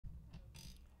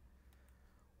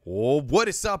Oh, what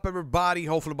is up, everybody?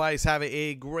 Hopefully, everybody's having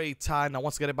a great time. Now,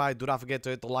 once again, everybody, do not forget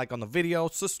to hit the like on the video,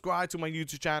 subscribe to my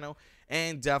YouTube channel,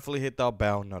 and definitely hit the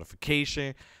bell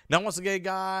notification. Now, once again,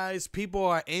 guys, people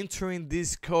are entering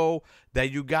this code that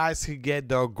you guys can get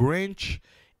the Grinch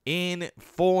in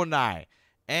Fortnite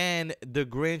and the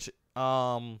Grinch,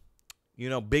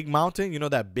 big mountain. You know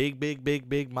that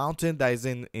big mountain that is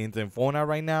in Fortnite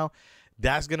right now.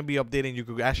 That's gonna be updated. You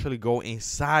could actually go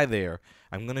inside there.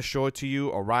 I'm gonna show it to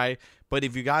you, all right? But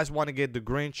if you guys want to get the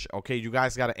Grinch, okay, you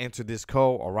guys gotta enter this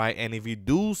code, all right? And if you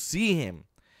do see him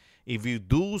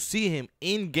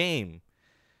in game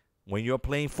when you're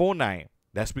playing Fortnite,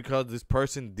 that's because this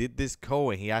person did this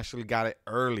code and he actually got it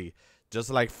early.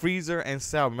 Just like Freezer and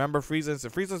Cell. Remember Freezer and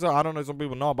Cell? Freezer and Cell, I don't know if some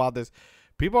people know about this.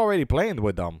 People already playing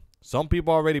with them. Some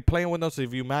people already playing with them. So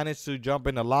if you manage to jump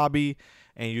in the lobby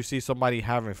and you see somebody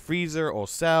having Freezer or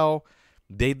Cell,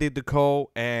 they did the code,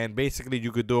 and basically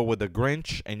you could do it with the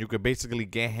Grinch, and you could basically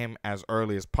get him as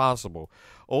early as possible.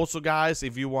 Also, guys,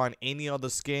 if you want any other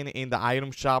skin in the item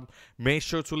shop, make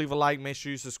sure to leave a like, make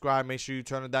sure you subscribe, make sure you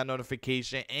turn on that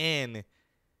notification, and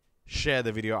share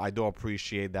the video. I do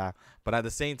appreciate that. But at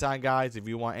the same time, guys, if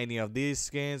you want any of these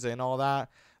skins and all that,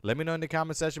 let me know in the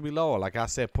comment section below. Like I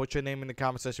said, put your name in the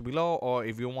comment section below. Or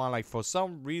if you want, like, for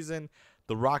some reason,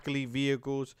 the Rocket League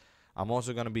vehicles, I'm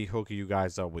also going to be hooking you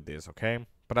guys up with this, okay?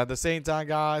 But at the same time,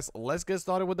 guys, let's get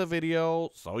started with the video.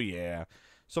 So, yeah.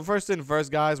 So, first thing first,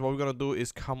 guys, what we're going to do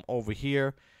is come over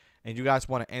here. And you guys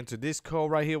want to enter this code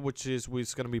right here, which is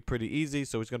going to be pretty easy.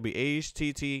 So, it's going to be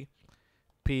HTTP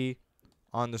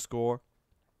 _,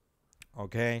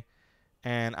 okay?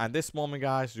 And at this moment,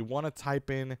 guys, you want to type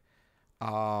in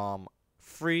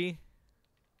free.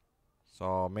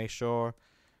 So, make sure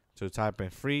to type in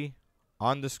free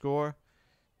 _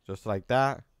 just like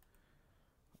that.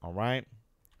 All right.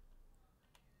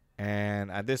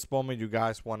 And at this moment, you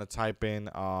guys want to type in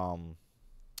the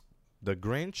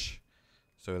Grinch.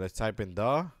 So let's type in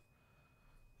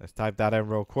let's type that in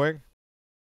real quick.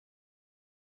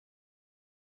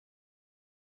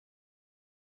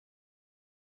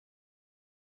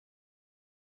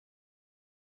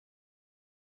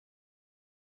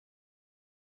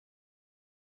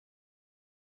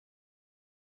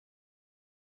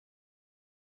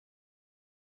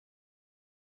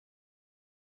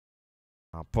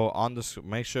 Put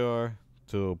make sure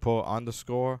to put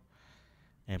 _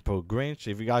 and put Grinch.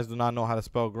 If you guys do not know how to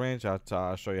spell Grinch,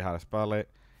 I'll show you how to spell it.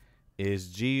 It's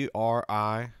GRINCH.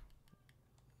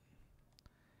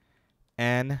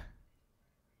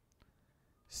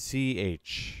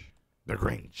 The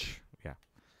Grinch. Yeah.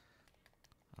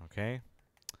 Okay.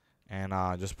 And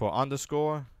just put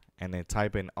 _ and then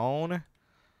type in own.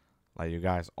 Like you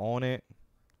guys own it.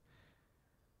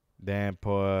 Then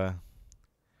put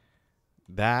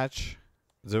dash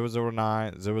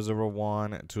 009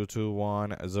 001 221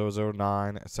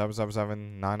 009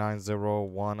 777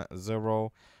 990 1010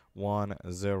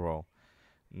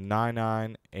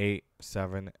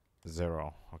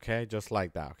 99870. Okay, just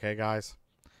like that. Okay, guys.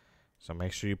 So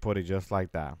make sure you put it just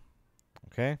like that.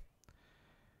 Okay.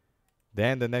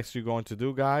 Then the next you're going to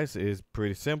do, guys, is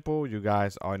pretty simple. You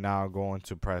guys are now going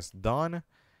to press done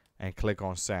and click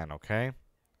on send. Okay.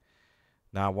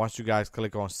 Now, once you guys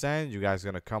click on send, you guys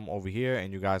are going to come over here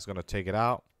and you guys are going to take it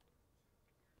out.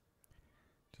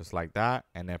 Just like that.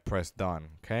 And then press done.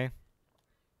 Okay.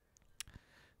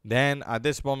 Then at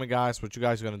this moment, guys, what you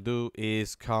guys are going to do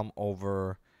is come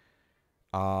over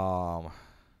by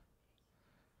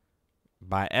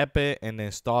Epic and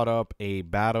then start up a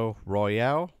battle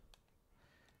royale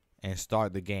and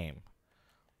start the game.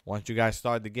 Once you guys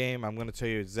start the game, I'm going to tell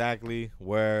you exactly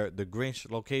where the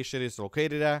Grinch location is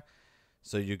located at.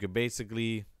 So you could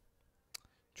basically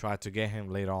try to get him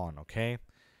later on, okay?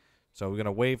 So we're going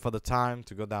to wait for the time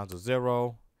to go down to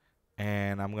 0.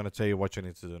 And I'm going to tell you what you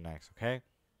need to do next, okay?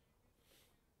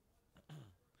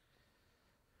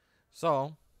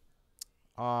 So,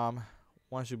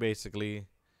 once you basically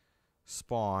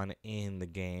spawn in the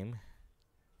game,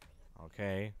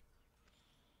 okay,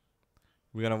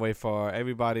 we're going to wait for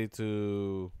everybody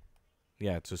to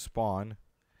spawn.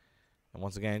 And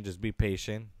once again, just be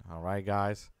patient. All right,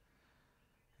 guys.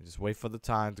 Just wait for the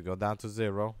time to go down to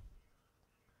 0.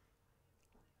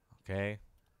 Okay.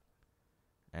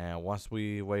 And once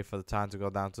we wait for the time to go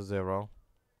down to 0,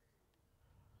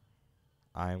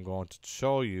 I am going to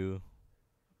show you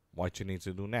what you need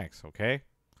to do next. Okay.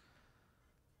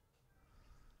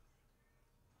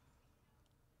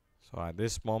 So at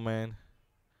this moment,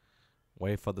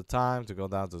 wait for the time to go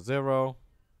down to 0.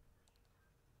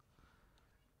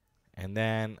 And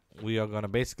then we are going to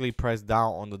basically press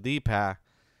down on the D-pad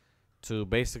to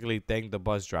basically thank the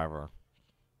bus driver.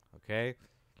 Okay.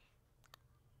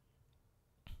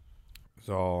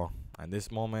 So at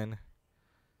this moment,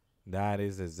 that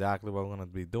is exactly what we're gonna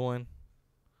be doing.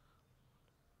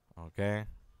 Okay.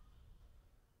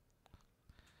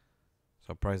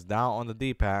 So press down on the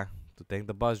D-pad to thank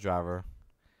the bus driver.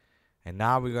 And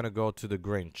now we're gonna go to the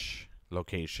Grinch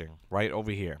location right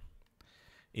over here.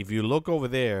 If you look over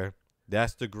there,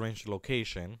 that's the Grinch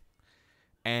location.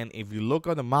 And if you look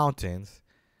on the mountains,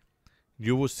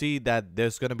 you will see that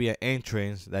there's going to be an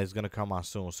entrance that is going to come out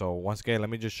soon. So once again, let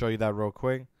me just show you that real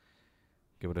quick.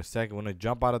 Give it a second. We're going to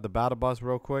jump out of the battle bus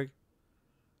real quick.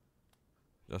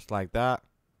 Just like that.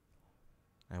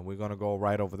 And we're going to go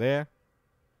right over there.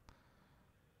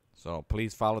 So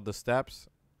please follow the steps.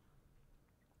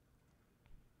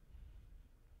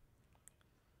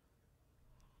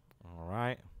 All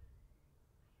right.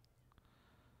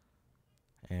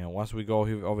 And once we go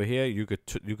over here, you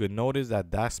could notice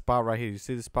that spot right here. You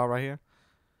see the spot right here?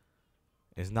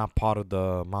 It's not part of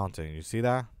the mountain. You see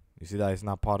that? You see that it's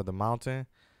not part of the mountain?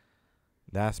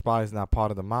 That spot is not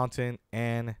part of the mountain,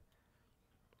 and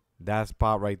that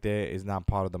spot right there is not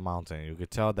part of the mountain. You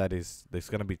could tell that there's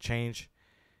gonna be change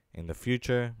in the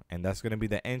future, and that's gonna be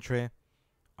the entry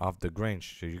of the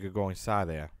Grinch. So you could go inside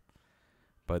there.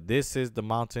 But this is the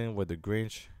mountain where the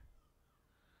Grinch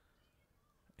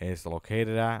is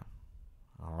located at.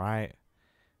 All right.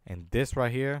 And this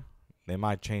right here, they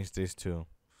might change this too.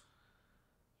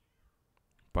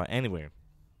 But anyway,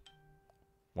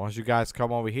 once you guys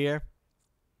come over here,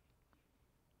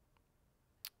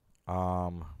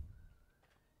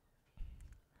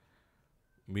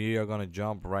 we are gonna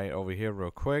jump right over here real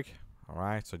quick. All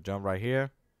right, so jump right here,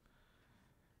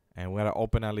 and we're gonna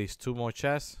open at least 2 more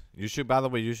chests. You should, by the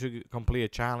way, you should complete a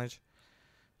challenge.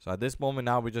 So at this moment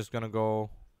now, we're just gonna go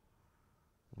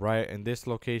right in this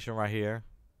location right here,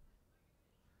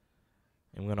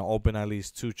 and we're gonna open at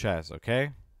least 2 chests.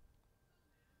 Okay.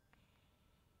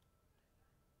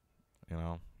 You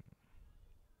know.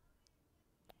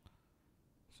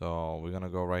 So we're gonna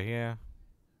go right here.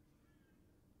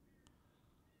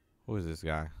 Who is this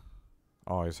guy?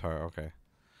 Oh, it's her. Okay.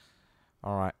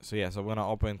 All right. So yeah. So we're gonna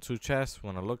open 2 chests.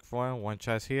 We're gonna look for him. 1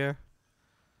 chest here.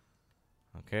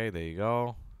 Okay. There you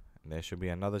go. And there should be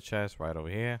another chest right over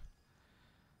here.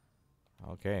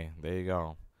 Okay. There you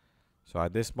go. So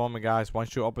at this moment, guys,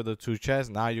 once you open the 2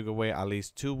 chests, now you can wait at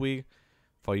least 2 weeks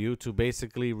for you to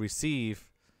basically receive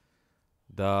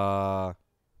the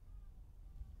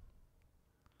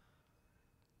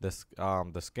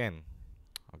skin.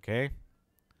 Okay.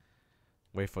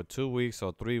 Wait for 2 weeks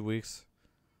or 3 weeks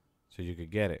so you could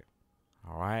get it.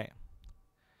 All right.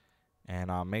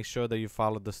 And make sure that you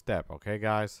follow the step. Okay,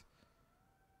 guys.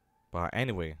 But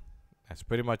anyway, that's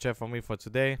pretty much it for me for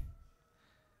today.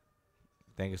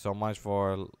 Thank you so much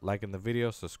for liking the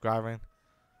video, subscribing,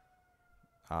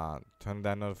 turn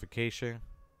that notification.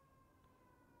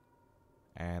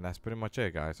 And that's pretty much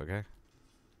it, guys. Okay.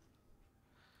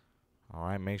 All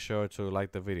right. Make sure to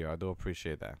like the video. I do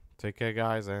appreciate that. Take care,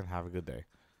 guys, and have a good day.